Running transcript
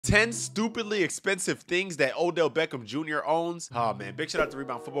10 stupidly expensive things that Odell Beckham Jr. owns. Oh man, big shout out to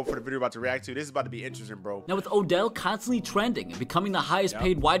Rebound Football for the video we're about to react to. This is about to be interesting, bro. Now with Odell constantly trending and becoming the highest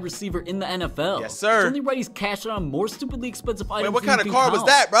paid wide receiver in the NFL, yes sir, it's only right he's cashing on more stupidly expensive items. Wait, what kind of car was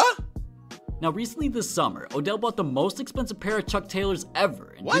that, bro? Now recently this summer, Odell bought the most expensive pair of Chuck Taylors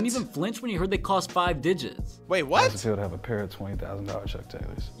ever and didn't even flinch when he heard they cost 5 digits. Wait, what? I feel to have a pair of $20,000 Chuck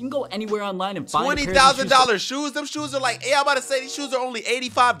Taylors. You can go anywhere online and find $20,000 shoes. Them shoes are like, I'm about to say these shoes are only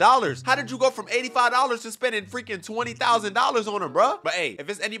 $85. How did you go from $85 to spending freaking $20,000 on them, bro? But hey, if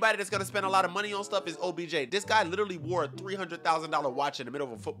it's anybody that's gonna spend a lot of money on stuff, it's OBJ. This guy literally wore a $300,000 watch in the middle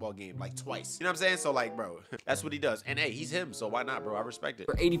of a football game like twice. You know what I'm saying? So like, bro, that's what he does. And hey, he's him, so why not, bro? I respect it.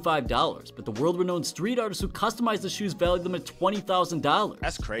 For $85, but the world-renowned street artists who customized the shoes valued them at $20,000.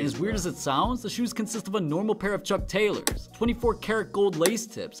 That's crazy. And as weird as it sounds, the shoes consist of a normal pair of Chuck Taylors, 24-karat gold lace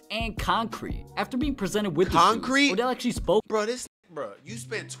tips, and concrete. After being presented with the shoes, Odell actually spoke. Bro, you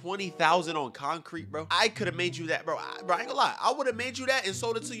spent $20,000 on concrete, bro. I could have made you that, bro. Bro, I ain't gonna lie. I would have made you that and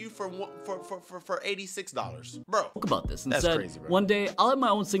sold it to you for $86, bro. Spoke about this and That's said, crazy, bro. One day I'll have my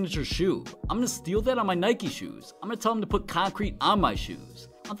own signature shoe. I'm gonna steal that on my Nike shoes. I'm gonna tell them to put concrete on my shoes.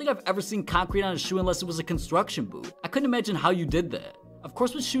 I don't think I've ever seen concrete on a shoe unless it was a construction boot. I couldn't imagine how you did that. Of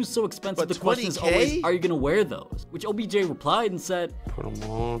course, with shoes so expensive, the question is always, are you gonna wear those? Which OBJ replied and said, put them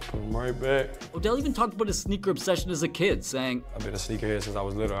on, put them right back. Odell even talked about his sneaker obsession as a kid, saying, I've been a sneakerhead since I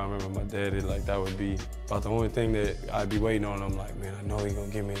was little. I remember my daddy, like, that would be about the only thing that I'd be waiting on. I'm like, man, I know he gonna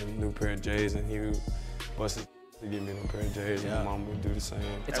give me a new pair of J's, and he would bust his to give me a new pair of J's, and my mom would do the same.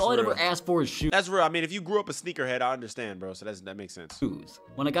 It's all I'd ever asked for is shoes. That's real. I mean, if you grew up a sneakerhead, I understand, bro, so that makes sense.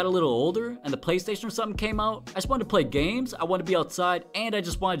 When I got a little older and the PlayStation or something came out, I just wanted to play games, I wanted to be outside, and I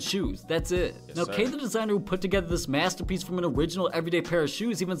just wanted shoes. That's it. Yes, now, Kay, the designer who put together this masterpiece from an original everyday pair of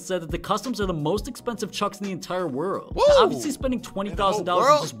shoes, even said that the customs are the most expensive Chucks in the entire world. Now, obviously, spending $20,000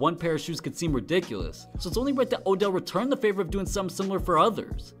 on just one pair of shoes could seem ridiculous, so it's only right that Odell returned the favor of doing something similar for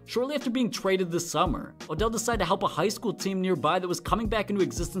others. Shortly after being traded this summer, Odell decided to help a high school team nearby that was coming back into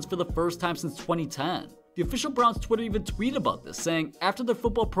existence for the first time since 2010. The official Browns Twitter even tweeted about this, saying, after their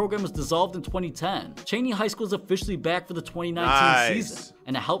football program was dissolved in 2010, Cheney High School is officially back for the 2019 season.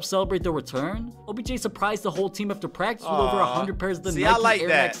 And to help celebrate their return, OBJ surprised the whole team after practice with over 100 pairs of the Nike Air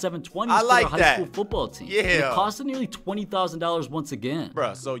Max 720s for their high school football team. And it costed nearly $20,000 once again.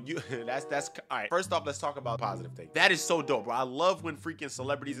 Bro, so that's all right. First off, let's talk about positive thing. That is so dope, bro. I love when freaking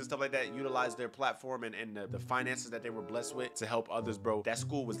celebrities and stuff like that utilize their platform and the finances that they were blessed with to help others, bro. That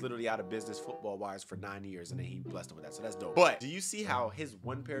school was literally out of business football-wise for 9 years, and then he blessed them with that, so that's dope. But do you see how his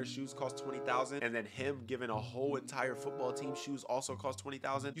one pair of shoes cost $20,000, and then him giving a whole entire football team shoes also cost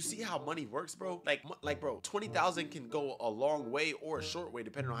 $20,000? You see how money works, bro? Like, bro, $20,000 can go a long way or a short way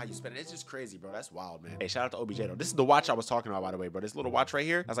depending on how you spend it. It's just crazy, bro. That's wild, man. Hey, shout out to OBJ though. This is the watch I was talking about, by the way, bro. This little watch right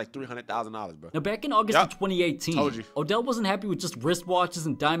here, that's like $300,000, bro. Now, back in August of 2018, Odell wasn't happy with just wristwatches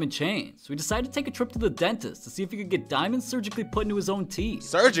and diamond chains, so he decided to take a trip to the dentist to see if he could get diamonds surgically put into his own teeth.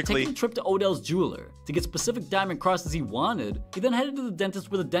 Surgically? Taking a trip to Odell's jeweler to get specific diamond crosses he wanted, he then headed to the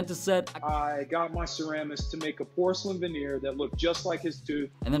dentist where the dentist said, I got my ceramist to make a porcelain veneer that looked just like his tooth.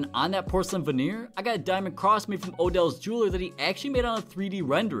 And then on that porcelain veneer, I got a diamond cross made from Odell's jeweler that he actually made on a 3D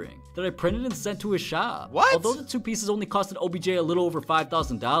rendering that I printed and sent to his shop. What? Although the two pieces only costed OBJ a little over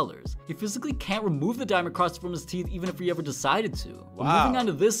 $5,000, he physically can't remove the diamond cross from his teeth even if he ever decided to. Wow. But moving on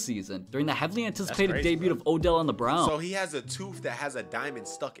to this season, during the heavily anticipated debut of Odell on the Browns. So he has a tooth that has a diamond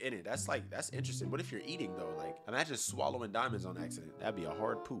stuck in it. That's interesting. What if you're eating though? Like, imagine swallowing diamonds on accident. That'd be a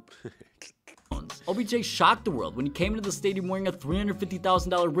hard poop. OBJ shocked the world when he came into the stadium wearing a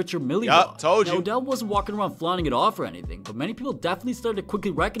 $350,000 Richard Mille watch. Told you. Now, Odell wasn't walking around flaunting it off or anything, but many people definitely started to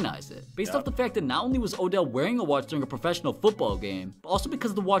quickly recognize it, based off the fact that not only was Odell wearing a watch during a professional football game, but also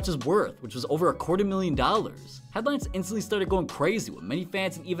because of the watch's worth, which was over $250,000. Headlines instantly started going crazy, with many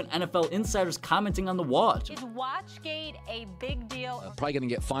fans and even NFL insiders commenting on the watch. Is Watchgate a big deal? Probably gonna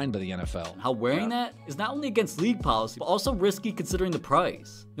get fined by the NFL. How wearing that is not only against league policy, but also risky considering the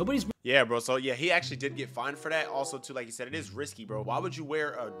price. Nobody's Yeah, bro. So yeah, he actually did get fined for that. Also, too, like you said, it is risky, bro. Why would you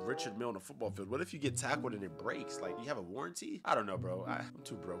wear a Richard Mille on a football field? What if you get tackled and it breaks? Like, you have a warranty? I don't know, bro. I'm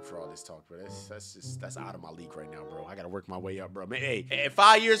too broke for all this talk, bro. That's out of my league right now, bro. I gotta work my way up, bro. Man, hey,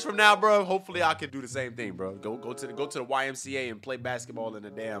 5 years from now, bro, hopefully I can do the same thing, bro. Go to the YMCA and play basketball in a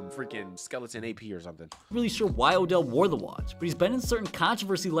damn freaking skeleton AP or something. Really sure why Odell wore the watch, but he's been in certain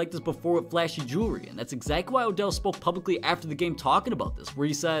controversy like this before with flashy jewelry, and that's exactly why Odell spoke publicly after the game talking about this, where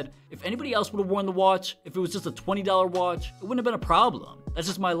he said, if anybody else would have worn the watch, if it was just a $20 watch, it wouldn't have been a problem. That's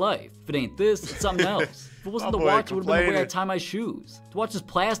just my life. If it ain't this, it's something else. If it wasn't the watch, it would have been the way I tie my shoes. The watch is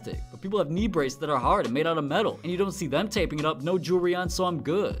plastic, but people have knee braces that are hard and made out of metal, and you don't see them taping it up, no jewelry on, so I'm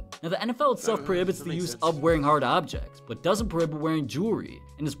good. Now the NFL itself prohibits the use of wearing hard objects, but doesn't prohibit wearing jewelry,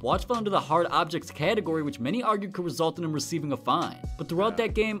 and this watch fell into the hard objects category, which many argue could result in him receiving a fine. But throughout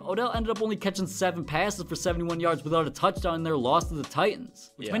that game, Odell ended up only catching 7 passes for 71 yards without a touchdown in their loss to the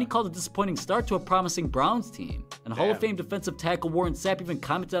Titans, which many called a disappointing start to a promising Browns team. And Hall of Fame defensive tackle Warren Sapp even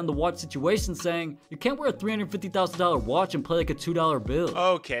commented on the watch situation, saying, "You can't wear a $350,000 watch and play like a $2 bill."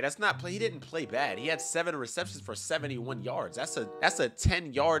 Okay, that's not play. He didn't play bad. He had 7 receptions for 71 yards. That's a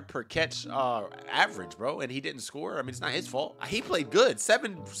 10-yard per catch average, bro. And he didn't score. I mean, it's not his fault. He played good.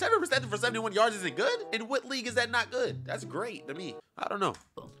 7 receptions for 71 yards isn't good. In what league is that not good? That's great to me. I don't know.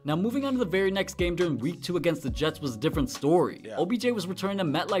 Now moving on to the very next game during week 2 against the Jets was a different story. OBJ was returning to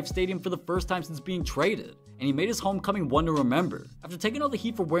MetLife Stadium for the first time since being traded, and he made his homecoming one to remember. After taking all the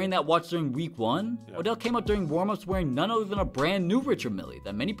heat for wearing that watch during week 1, Odell came out during warmups wearing none other than a brand new Richard Mille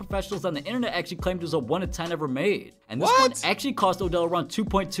that many professionals on the internet actually claimed was a 1 of 10 ever made. And this one actually cost Odell around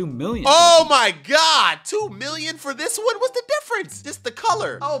 $2.2 million. Oh my God, $2 million for this one? What's the difference? Just the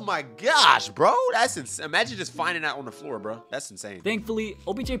color. Oh my gosh, bro. That's insane. Imagine just finding that on the floor, bro. That's insane. Thankfully,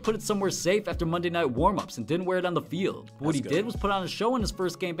 OBJ put it somewhere safe after Monday night warmups and didn't wear it on the field. But what he did was put on a show in his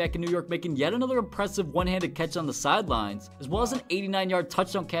first game back in New York, making yet another impressive one-handed catch on the sidelines, as well as an 89-yard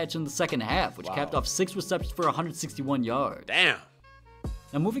touchdown catch in the second half, which capped off 6 receptions for 161 yards. Damn.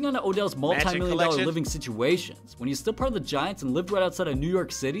 Now moving on to Odell's multi-million-dollar living situations. When he's still part of the Giants and lived right outside of New York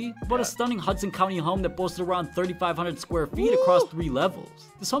City, he bought a stunning Hudson County home that boasted around 3,500 square feet across 3 levels.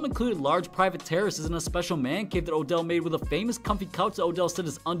 This home included large private terraces and a special man cave that Odell made with a famous comfy couch that Odell said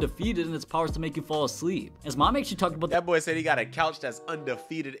is undefeated in its powers to make you fall asleep. His mom actually talked about that boy said he got a couch that's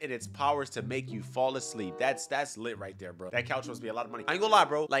undefeated in its powers to make you fall asleep. That's lit right there, bro. That couch must be a lot of money. I ain't gonna lie,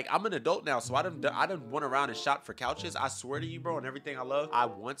 bro. Like, I'm an adult now, so I done went around and shop for couches. I swear to you, bro, and everything I love. I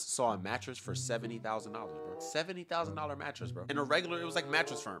once saw a mattress for $70,000, bro. $70,000 mattress, bro. In a regular, it was like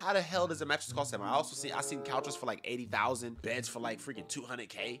Mattress Firm. How the hell does a mattress cost that much? I seen couches for like $80,000, beds for like freaking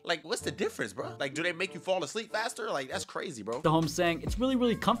 $200K. Like, what's the difference, bro? Like, do they make you fall asleep faster? Like, that's crazy, bro. The home saying it's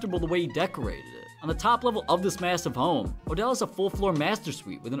really comfortable the way he decorated it. On the top level of this massive home, Odell has a full-floor master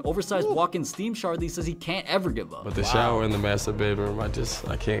suite with an oversized walk-in steam shower that he says he can't ever give up. But the shower in the master bedroom, I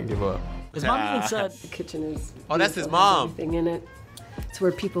can't give up. His mom even said, "The kitchen is that's his mom. Everything in it. It's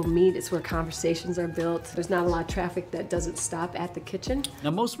where people meet. It's where conversations are built. There's not a lot of traffic that doesn't stop at the kitchen."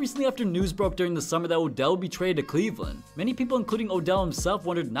 Now, most recently, after news broke during the summer that Odell would be traded to Cleveland, many people, including Odell himself,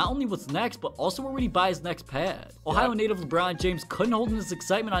 wondered not only what's next, but also where would he buy his next pad. Ohio native LeBron James couldn't hold in his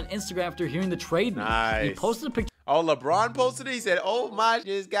excitement on Instagram after hearing the trade news. Nice. He posted a picture. Oh, LeBron posted it. He said, "Oh my,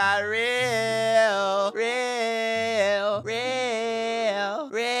 just got real.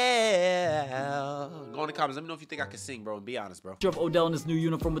 Go in the comments. Let me know if you think I can sing, bro, and be honest, bro." Of Odell in his new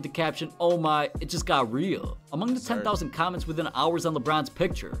uniform with the caption, "Oh my, it just got real." Among the 10,000 comments within hours on LeBron's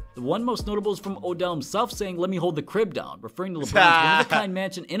picture, the one most notable is from Odell himself saying, "Let me hold the crib down," referring to LeBron's one-of-a-kind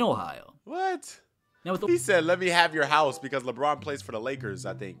mansion in Ohio. What? Now He said, "Let me have your house," because LeBron plays for the Lakers,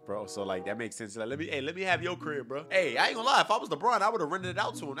 I think, bro. So like that makes sense. Like, let me have your crib, bro. Hey, I ain't gonna lie. If I was LeBron, I would have rented it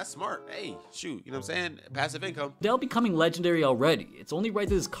out to him. That's smart. Hey, shoot, you know what I'm saying? Passive income. Odell becoming legendary already. It's only right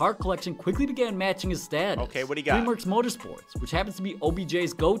that his car collection quickly began matching his status. Okay, what do you got? DreamWorks Motorsports, which happens to be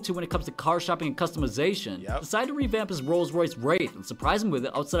OBJ's go-to when it comes to car shopping and customization, decided to revamp his Rolls-Royce Wraith and surprise him with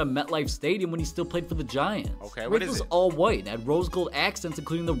it outside of MetLife Stadium when he still played for the Giants. Okay, what is it? Wraith was all white and had rose gold accents,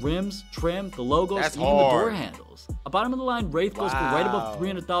 including the rims, trim, the logos, and even the door handles. A bottom-of-the-line Wraith goes for right above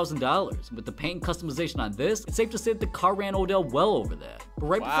 $300,000. With the paint and customization on this, it's safe to say that the car ran Odell well over that. But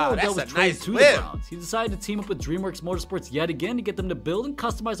right before Odell was traded to the Browns, he decided to team up with DreamWorks Motorsports yet again to get them to build and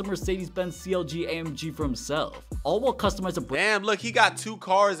customize a Mercedes-Benz CLG AMG for himself, all while customizing. Damn, look, he got 2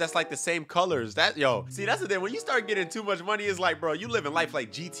 cars that's like the same colors. See, that's the thing. When you start getting too much money, it's like, bro, you living life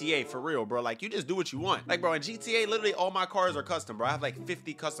like GTA for real, bro. Like, you just do what you want. Like, bro, in GTA, literally all my cars are custom, bro. I have like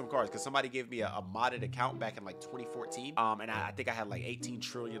 50 custom cars because somebody gave me a modded account back in like 2014. And I think I had like $18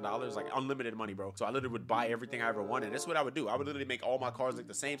 trillion, like unlimited money, bro. So I literally would buy everything I ever wanted. That's what I would do. I would literally make all my cars look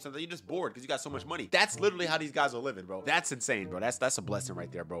the same. So you're just bored because you got so much money. That's literally how these guys are living, bro. That's insane, bro. That's a blessing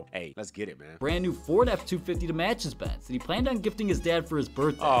right there, bro. Hey, let's get it, man. Brand new Ford F-250 to match his Benz that he planned on gifting his dad for his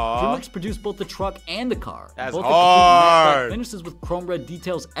birthday. DreamWorks produced both the truck and the car. That's both hard. Finishes with chrome red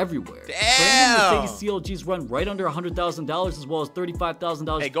details everywhere. Damn. Mercedes CLGs run right under $100,000 as well as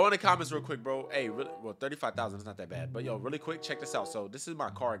 $35,000. Hey, go in the comments real quick, bro. Hey, really, well, 35,000 is not that bad. But yo, really quick, check this out. So this is my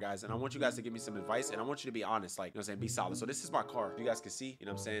car, guys, and I want you guys to give me some advice, and I want you to be honest, like, you know what I'm saying, be solid. So this is my car. You guys can see, you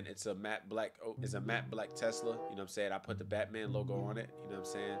know what I'm saying, it's a matte black, it's a matte black Tesla. You know what I'm saying? I put the Batman logo on it. You know what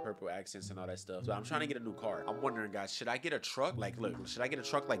I'm saying? Purple accents and all that stuff. So I'm trying to get a new car. I'm wondering, guys, should I get a truck? Like, look, should I get a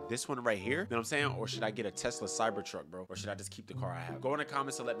truck like this one right here? You know what I'm saying? Or should I get a Tesla Cybertruck, bro? Or should I just keep the car I have? Go in the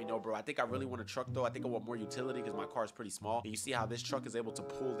comments and let me know, bro. I think I really want a truck, though. I think I want more utility because my car is pretty small. And you see how this truck is able to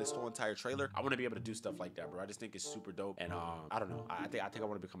pull this whole entire trailer? I want to be able to do stuff like that, bro. I just think it's super dope. And I don't know. I think I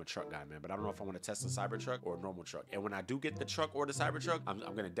want to become a truck guy, man. But I don't know if I want a Tesla Cybertruck or a normal truck. And when I do get the truck or the Cybertruck, I'm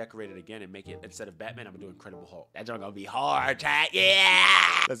gonna decorate it again and make it, instead of Batman, I'm gonna do Incredible Hulk. That junk gonna be hard, chat.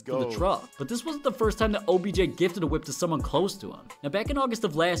 Yeah, let's go. For the truck. But this wasn't the first time that OBJ gifted a whip to someone close to him. Now, back in August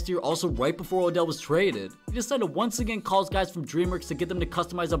of last year, also right before Odell was traded, he decided to once again call his guys from DreamWorks to get them to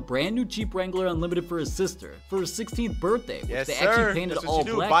customize a brand new Jeep Wrangler Unlimited for his sister for her 16th birthday, which they actually painted all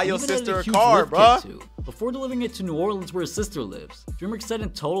black. Buy your sister a car, bro. Before delivering it to New Orleans, where his sister lives. DreamWorks said in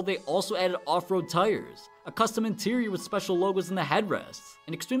total they also added off-road tires, a custom interior with special logos in the headrests,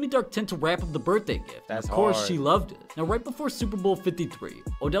 an extremely dark tint to wrap up the birthday gift. That's of course, hard. she loved it. Now, right before Super Bowl 53,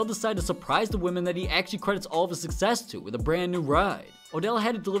 Odell decided to surprise the women that he actually credits all of his success to with a brand new ride. Odell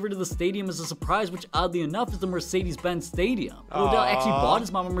had it delivered to the stadium as a surprise, which oddly enough is the Mercedes-Benz Stadium. But Odell actually bought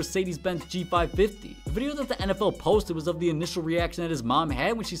his mom a Mercedes-Benz G550. The video that the NFL posted was of the initial reaction that his mom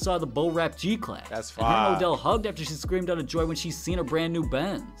had when she saw the Bo-Wrap G-Class. That's fine. And fine. her and Odell hugged after she screamed out of joy when she seen her brand new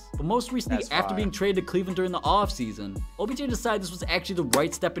Benz. But most recently, That's after fine. being traded to Cleveland during the offseason, OBJ decided this was actually the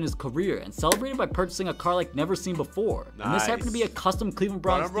right step in his career and celebrated by purchasing a car like never seen before. And this happened to be a custom Cleveland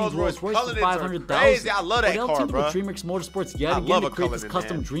Browns themed Rolls Royce for $500,000. I love that Odell car, teamed bro. with DreamWorks Motorsports yet again to create this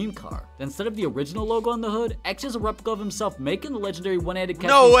custom dream car. Then instead of the original logo on the hood, actually has a replica of himself making the legendary one-handed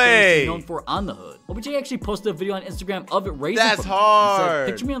catch he's known for on the hood. OBJ actually posted a video on Instagram of it raising That's from hard. It said,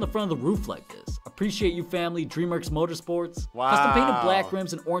 "Picture me on the front of the roof like this. Appreciate you, family. DreamWorks Motorsports." Wow. Custom painted black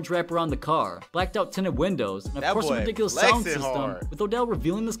rims and orange wrap around the car, blacked out tinted windows, and of course a ridiculous sound system. Hard. With Odell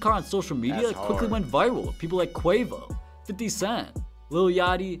revealing this car on social media, it quickly went viral with people like Quavo, 50 Cent, Lil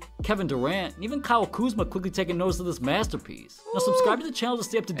Yachty, Kevin Durant, and even Kyle Kuzma quickly taking notice of this masterpiece. Now subscribe to the channel to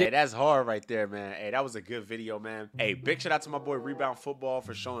stay up to date. Hey, that's hard right there, man. Hey, that was a good video, man. Hey, big shout out to my boy Rebound Football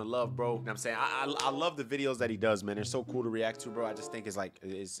for showing love, bro. You know what I'm saying? I love the videos that he does, man. They're so cool to react to, bro. I just think it's like,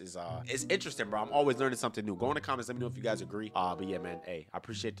 it's interesting, bro. I'm always learning something new. Go in the comments, let me know if you guys agree. But yeah, man, hey, I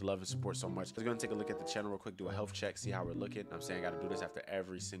appreciate the love and support so much. Let's go and take a look at the channel real quick, do a health check, see how we're looking. You know what I'm saying? I gotta do this after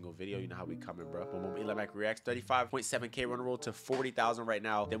every single video. You know how we coming, bro. Boom, boom. Eli Mack reacts, 35.7K run roll to 40,000 right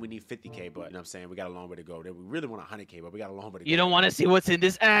now. Then we need 50K, but you know what I'm saying? We got a long way to go. Then we really want 100K, but we got a long way to go. You don't want to see what's in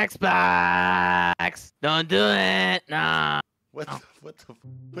this Xbox. Don't do it. Nah. What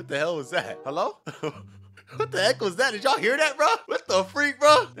the hell was that? Hello? What the heck was that? Did y'all hear that, bro? What the freak,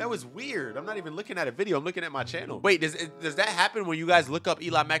 bro? That was weird. I'm not even looking at a video. I'm looking at my channel. Wait, does that happen when you guys look up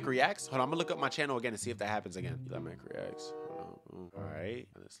Eli Mack Reacts? Hold on, I'm gonna look up my channel again and see if that happens again. Eli Mack Reacts. Hold on. All right,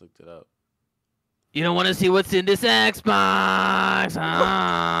 I just looked it up. You don't want to see what's in this Xbox.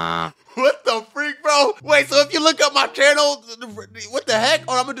 What the freak, bro? Wait, so if you look up my channel, what the heck?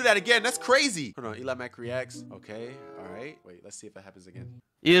 Oh, I'm gonna do that again. That's crazy. Hold on, Eli Mack Reacts. Okay, all right. Wait, let's see if it happens again.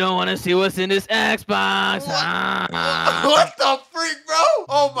 You don't want to see what's in this Xbox. What the freak, bro?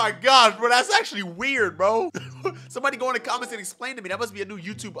 Oh my gosh, bro, that's actually weird, bro. Somebody go in the comments and explain to me. That must be a new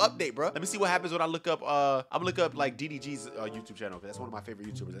YouTube update, bro. Let me see what happens when I look up. I'm gonna look up like DDG's YouTube channel, because that's one of my favorite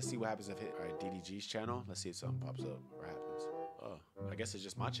YouTubers. Let's see what happens if I hit DDG's channel. Let's see if something pops up or happens. Oh, I guess it's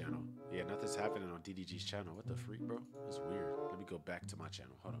just my channel. Yeah, nothing's happening on DDG's channel. What the freak, bro? That's weird. Let me go back to my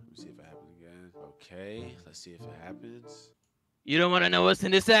channel. Hold on. Let me see if it happens again. Okay, let's see if it happens. You don't want to know what's in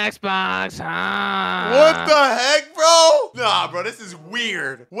this Xbox. What the heck, bro? Nah, bro, this is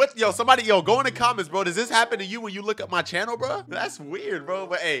weird. What? Yo, somebody, go in the comments, bro. Does this happen to you when you look up my channel, bro? That's weird, bro.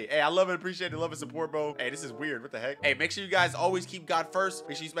 But hey, I love and appreciate the love and support, bro. Hey, this is weird. What the heck? Hey, make sure you guys always keep God first.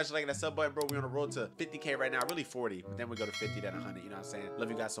 Make sure you smash like that sub button, bro. We're on the road to 50K right now. Really 40. But then we go to 50, then 100. You know what I'm saying? Love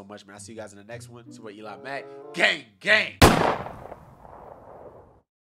you guys so much, man. I'll see you guys in the next one. It's with Eli Mack. Gang, gang.